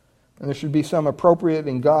 And there should be some appropriate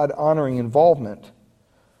and God-honoring involvement.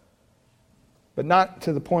 But not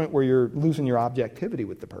to the point where you're losing your objectivity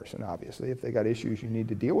with the person, obviously. If they got issues, you need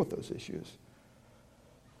to deal with those issues.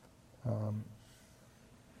 And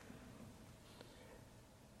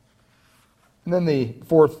then the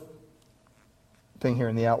fourth thing here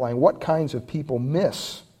in the outline, what kinds of people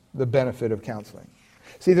miss the benefit of counseling?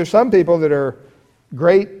 See, there's some people that are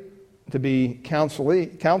great to be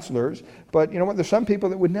counselors, but you know what? There's some people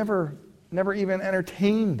that would never even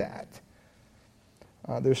entertain that.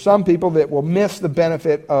 There's some people that will miss the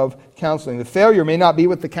benefit of counseling. The failure may not be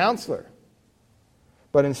with the counselor,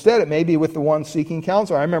 but instead it may be with the one seeking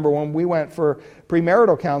counsel. I remember when we went for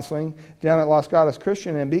premarital counseling down at Los Gatos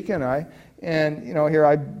Christian and Beacon and I, and here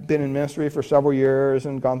I've been in ministry for several years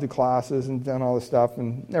and gone through classes and done all this stuff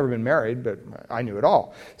and never been married, but I knew it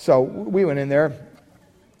all. So we went in there,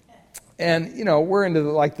 and we're into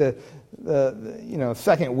the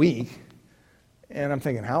second week. And I'm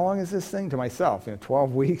thinking, how long is this thing? To myself,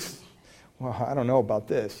 12 weeks? Well, I don't know about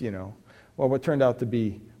this, Well, what turned out to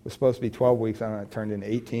be, was supposed to be 12 weeks, I don't know, it turned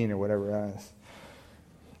into 18 or whatever.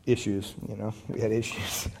 Issues, we had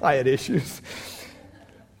issues. I had issues.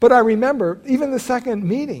 But I remember, even the second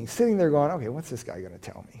meeting, sitting there going, okay, what's this guy going to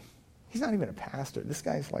tell me? He's not even a pastor. This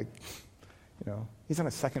guy's like, he's on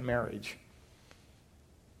a second marriage.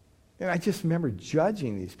 And I just remember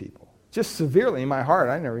judging these people, just severely in my heart.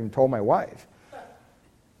 I never even told my wife.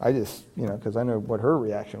 I just, because I know what her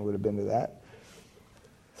reaction would have been to that.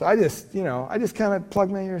 So I just kind of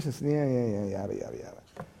plugged my ears and said, yeah, yada, yada, yada.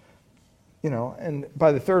 And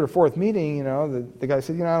by the third or fourth meeting, the guy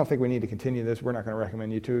said, I don't think we need to continue this. We're not going to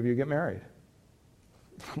recommend you two of you get married.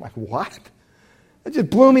 I'm like, what? It just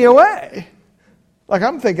blew me away. Like,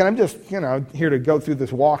 I'm thinking I'm just, here to go through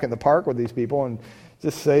this walk in the park with these people and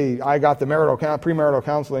just say, I got the premarital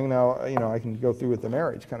counseling, now, I can go through with the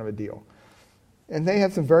marriage kind of a deal. And they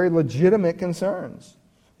had some very legitimate concerns.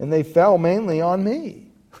 And they fell mainly on me.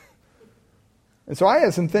 And so I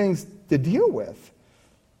had some things to deal with.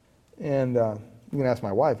 And you can ask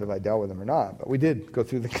my wife if I dealt with them or not. But we did go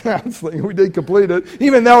through the counseling. We did complete it,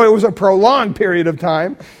 even though it was a prolonged period of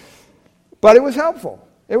time. But it was helpful.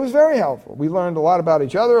 It was very helpful. We learned a lot about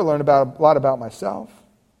each other, learned a lot about myself.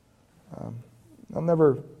 I'll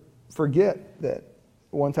never forget that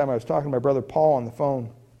one time I was talking to my brother Paul on the phone.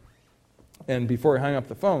 And before he hung up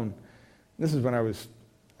the phone, this is when I was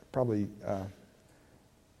probably,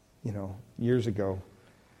 years ago.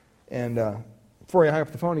 And before he hung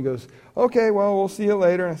up the phone, he goes, okay, well, we'll see you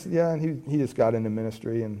later. And I said, yeah. And he just got into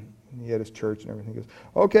ministry, and he had his church and everything. He goes,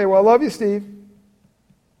 okay, well, I love you, Steve.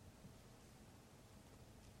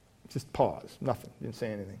 Just pause. Nothing. Didn't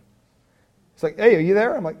say anything. It's like, hey, are you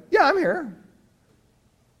there? I'm like, yeah, I'm here.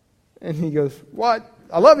 And he goes, what?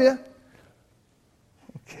 I love you.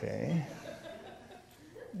 Okay.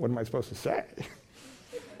 what am I supposed to say?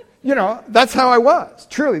 You know, that's how I was.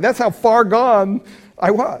 Truly, that's how far gone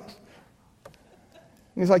I was.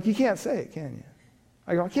 He's like, you can't say it, can you?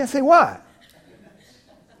 I go, I can't say what?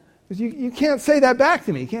 Because you can't say that back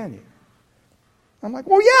to me, can you? I'm like,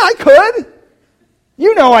 well, yeah, I could.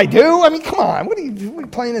 You know I do. I mean, come on. What are you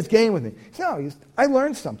playing this game with me? No, I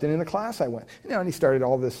learned something in the class I went. And he started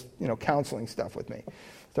all this, counseling stuff with me.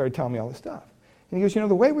 Started telling me all this stuff. And he goes,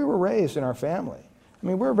 the way we were raised in our family, I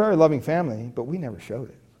mean, we're a very loving family, but we never showed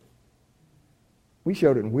it. We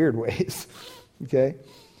showed it in weird ways, okay?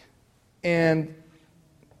 And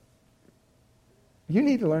you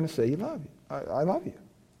need to learn to say you love you. I love you.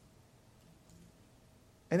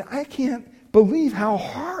 And I can't believe how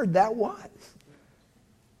hard that was.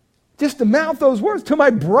 Just to mouth those words to my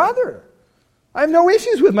brother. I have no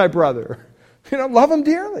issues with my brother. Love him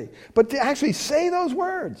dearly. But to actually say those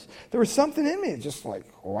words, there was something in me. Just like,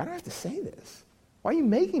 why do I have to say this? Why are you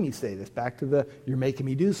making me say this? Back to you're making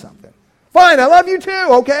me do something. Fine, I love you too.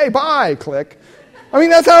 Okay, bye, click. I mean,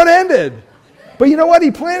 that's how it ended. But you know what? He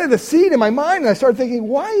planted a seed in my mind, and I started thinking,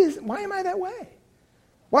 why am I that way?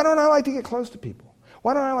 Why don't I like to get close to people?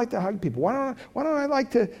 Why don't I like to hug people? Why don't I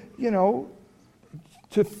like to,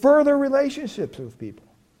 to further relationships with people?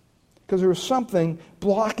 Because there was something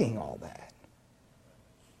blocking all that.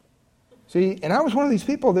 See, and I was one of these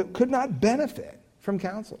people that could not benefit from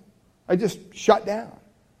counsel. I just shut down.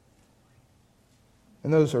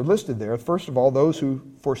 And those are listed there. First of all, those who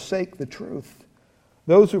forsake the truth.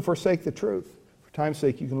 Those who forsake the truth. For time's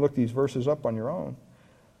sake, you can look these verses up on your own.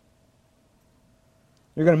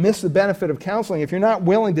 You're going to miss the benefit of counseling if you're not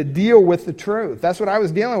willing to deal with the truth. That's what I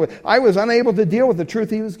was dealing with. I was unable to deal with the truth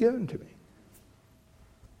he was given to me.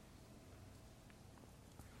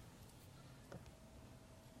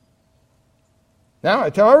 Now I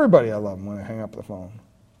tell everybody I love them when I hang up the phone.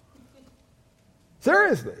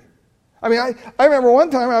 Seriously. I mean, I remember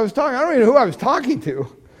one time I was talking, I don't even know who I was talking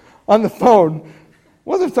to on the phone.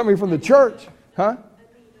 Wasn't somebody from the church, huh?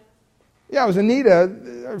 Yeah, it was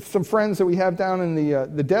Anita, some friends that we have down in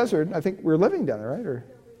the desert. I think we're living down there, right? Or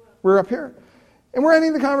we're up here. And we're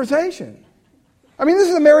ending the conversation. I mean, this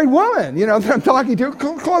is a married woman, that I'm talking to,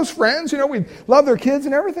 close friends, we love their kids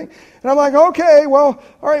and everything. And I'm like, okay, well,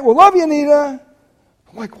 all right, well, love you, Anita.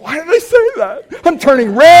 I'm like, why did I say that? I'm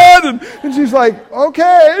turning red, and she's like,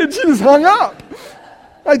 okay, and she just hung up.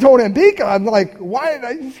 I told Ambika, I'm like, why did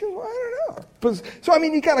I don't know. So, I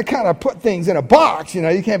mean, you got to kind of put things in a box, you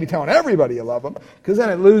can't be telling everybody you love them, because then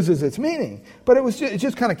it loses its meaning. But it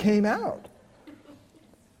just kind of came out.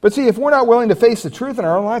 But see, if we're not willing to face the truth in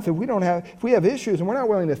our own life, if we have issues and we're not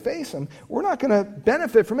willing to face them, we're not going to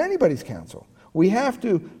benefit from anybody's counsel. We have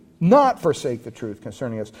to not forsake the truth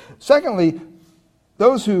concerning us. Secondly,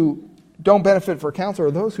 those who don't benefit for counsel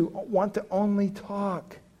are those who want to only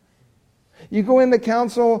talk. You go into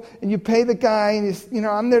counsel and you pay the guy and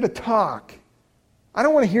I'm there to talk. I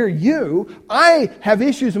don't want to hear you. I have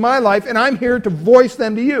issues in my life and I'm here to voice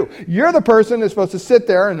them to you. You're the person that's supposed to sit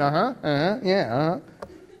there and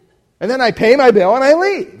and then I pay my bill and I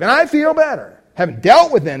leave and I feel better. Haven't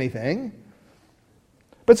dealt with anything.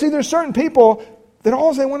 But see, there's certain people that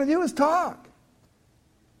all they want to do is talk.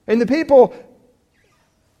 And the people,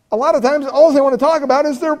 a lot of times, all they want to talk about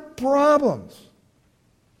is their problems.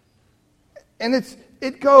 And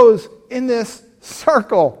it goes in this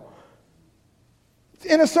circle. It's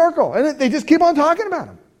in a circle. And they just keep on talking about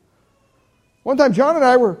them. One time, John and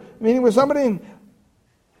I were meeting with somebody, and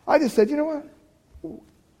I just said, you know what?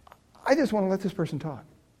 I just want to let this person talk.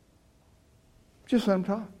 Just let them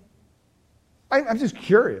talk. I'm just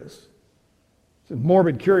curious. It's a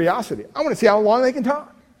morbid curiosity. I want to see how long they can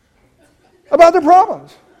talk about their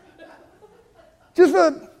problems. Just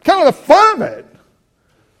for kind of the fun of it.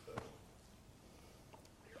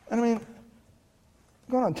 And I mean,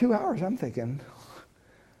 going on 2 hours, I'm thinking,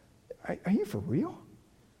 are you for real?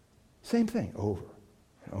 Same thing, over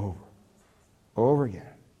and over again.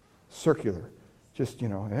 Circular. Just,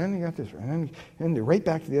 and then you got this, and then right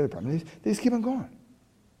back to the other problem. They just keep on going.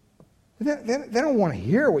 They don't want to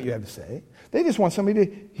hear what you have to say. They just want somebody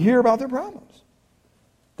to hear about their problems.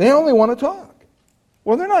 They only want to talk.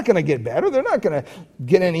 Well, they're not going to get better. They're not going to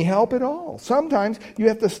get any help at all. Sometimes you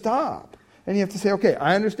have to stop and you have to say, okay,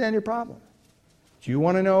 I understand your problem. Do you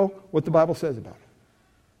want to know what the Bible says about it?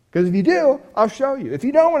 Because if you do, I'll show you. If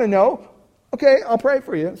you don't want to know, okay, I'll pray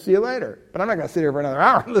for you. See you later. But I'm not going to sit here for another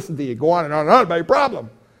hour and listen to you go on and on and on about your problem.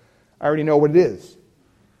 I already know what it is.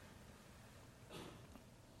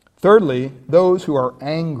 Thirdly, those who are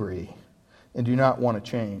angry and do not want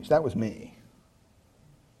to change. That was me.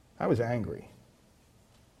 I was angry.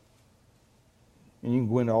 And you can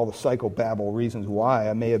go into all the psychobabble reasons why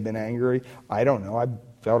I may have been angry. I don't know. I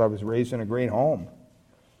felt I was raised in a great home.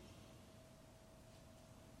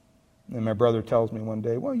 And my brother tells me one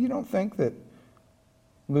day, well, you don't think that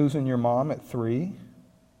losing your mom at 3,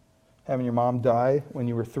 having your mom die when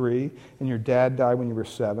you were 3, and your dad die when you were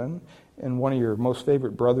 7, and one of your most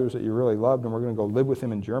favorite brothers that you really loved and we're going to go live with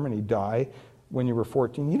him in Germany die when you were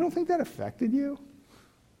 14, you don't think that affected you?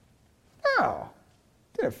 No,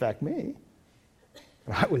 it didn't affect me.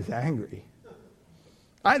 But I was angry.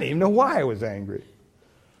 I didn't even know why I was angry.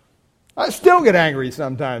 I still get angry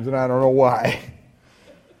sometimes, and I don't know why.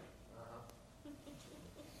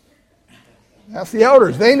 Ask the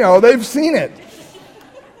elders. They know. They've seen it.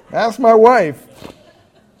 Ask my wife.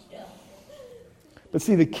 But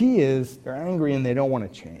see, the key is they're angry and they don't want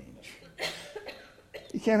to change.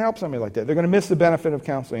 You can't help somebody like that. They're going to miss the benefit of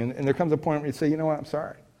counseling. And there comes a point where you say, you know what, I'm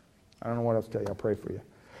sorry. I don't know what else to tell you. I'll pray for you.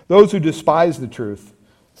 Those who despise the truth,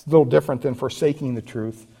 it's a little different than forsaking the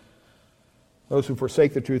truth. Those who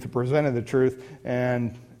forsake the truth have presented the truth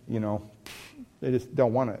and, they just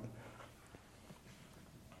don't want it.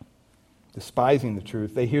 Despising the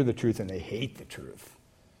truth, they hear the truth and they hate the truth.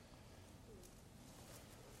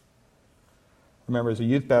 I remember as a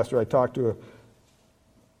youth pastor, I talked to a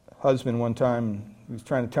husband one time. He was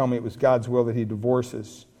trying to tell me it was God's will that he divorce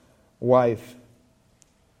his wife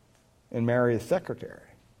and marry his secretary.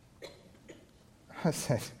 I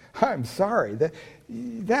said, I'm sorry,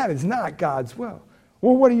 that is not God's will.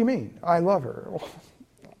 Well, what do you mean? I love her. Well,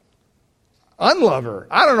 unlove her.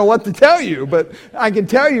 I don't know what to tell you, but I can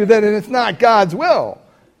tell you that it's not God's will.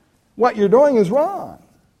 What you're doing is wrong.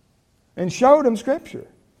 And showed him Scripture.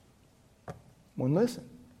 Wouldn't listen.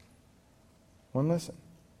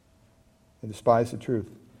 They despise the truth.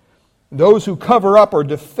 Those who cover up or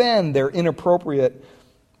defend their inappropriate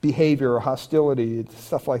behavior or hostility,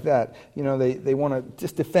 stuff like that, they want to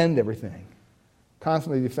just defend everything.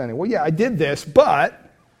 Constantly defending. Well, yeah, I did this, but...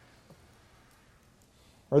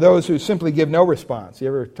 Or those who simply give no response. You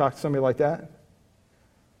ever talk to somebody like that?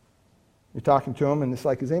 You're talking to them and it's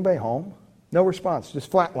like, is anybody home? No response, just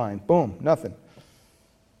flatline. Boom, nothing.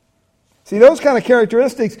 See, those kind of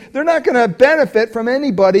characteristics, they're not going to benefit from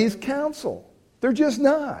anybody's counsel. They're just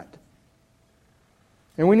not.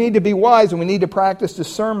 And we need to be wise and we need to practice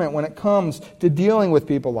discernment when it comes to dealing with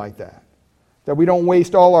people like that. That we don't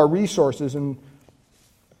waste all our resources in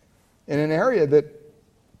an area that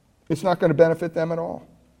it's not going to benefit them at all.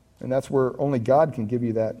 And that's where only God can give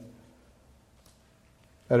you that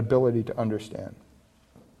ability to understand.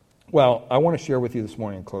 Well, I want to share with you this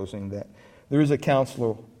morning in closing that there is a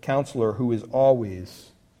counselor who is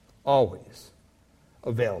always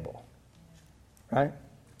available. Right?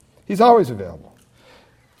 He's always available.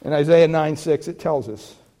 In Isaiah 9:6, it tells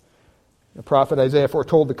us, the prophet Isaiah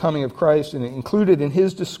foretold the coming of Christ and included in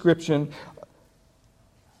his description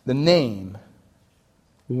the name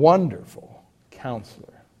Wonderful Counselor.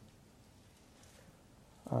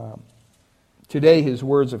 Today, his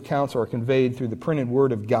words of counsel are conveyed through the printed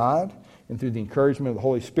word of God and through the encouragement of the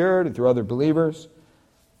Holy Spirit and through other believers.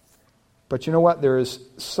 But you know what? There is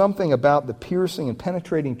something about the piercing and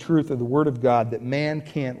penetrating truth of the word of God that man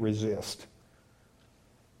can't resist.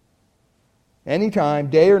 Anytime,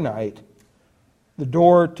 day or night, the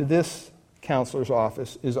door to this counselor's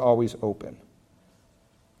office is always open.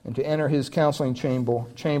 And to enter his counseling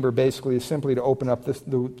chamber basically is simply to open up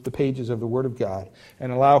the pages of the Word of God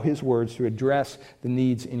and allow his words to address the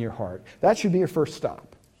needs in your heart. That should be your first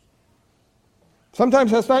stop. Sometimes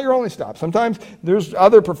that's not your only stop. Sometimes there's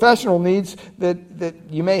other professional needs that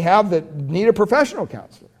you may have that need a professional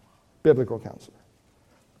counselor, biblical counselor.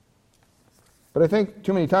 But I think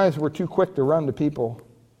too many times we're too quick to run to people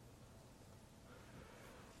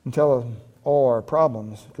and tell them all our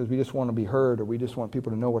problems because we just want to be heard or we just want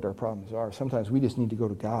people to know what our problems are. Sometimes we just need to go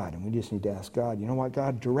to God and we just need to ask God, you know what,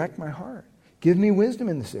 God, direct my heart. Give me wisdom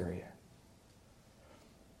in this area.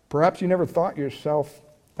 Perhaps you never thought yourself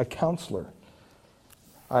a counselor.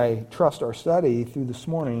 I trust our study through this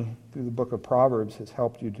morning, through the book of Proverbs, has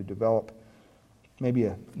helped you to develop maybe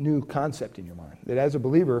a new concept in your mind. That as a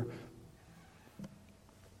believer,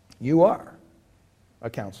 you are a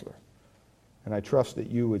counselor. And I trust that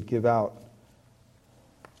you would give out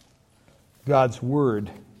God's Word,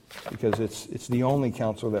 because it's the only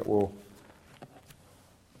counsel that will,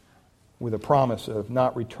 with a promise of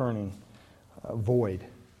not returning void.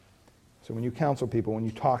 So when you counsel people, when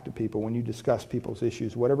you talk to people, when you discuss people's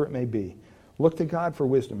issues, whatever it may be, look to God for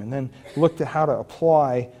wisdom and then look to how to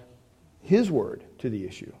apply His Word to the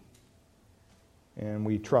issue. And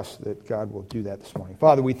we trust that God will do that this morning.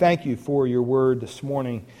 Father, we thank you for your word this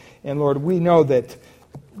morning. And Lord, we know that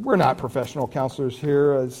we're not professional counselors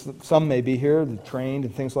here, as some may be here, trained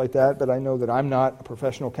and things like that, but I know that I'm not a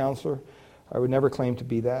professional counselor. I would never claim to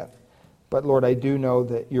be that. But Lord, I do know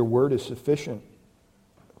that your word is sufficient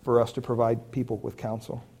for us to provide people with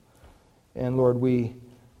counsel. And Lord, we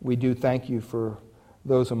do thank you for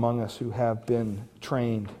those among us who have been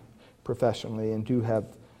trained professionally and do have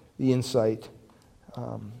the insight,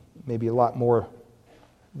 maybe a lot more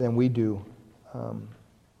than we do.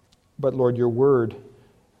 But Lord, your word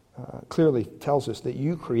clearly tells us that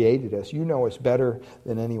you created us. You know us better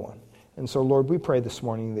than anyone. And so, Lord, we pray this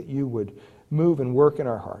morning that you would move and work in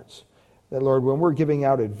our hearts. That, Lord, when we're giving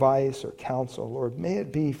out advice or counsel, Lord, may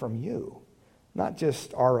it be from you, not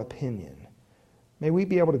just our opinion. May we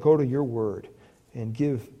be able to go to your word and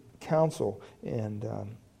give counsel and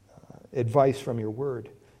advice from your word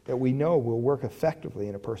that we know will work effectively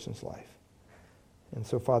in a person's life. And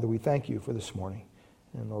so, Father, we thank you for this morning.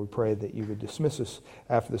 And Lord, we pray that you would dismiss us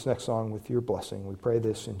after this next song with your blessing. We pray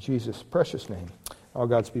this in Jesus' precious name. All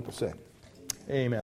God's people say, amen.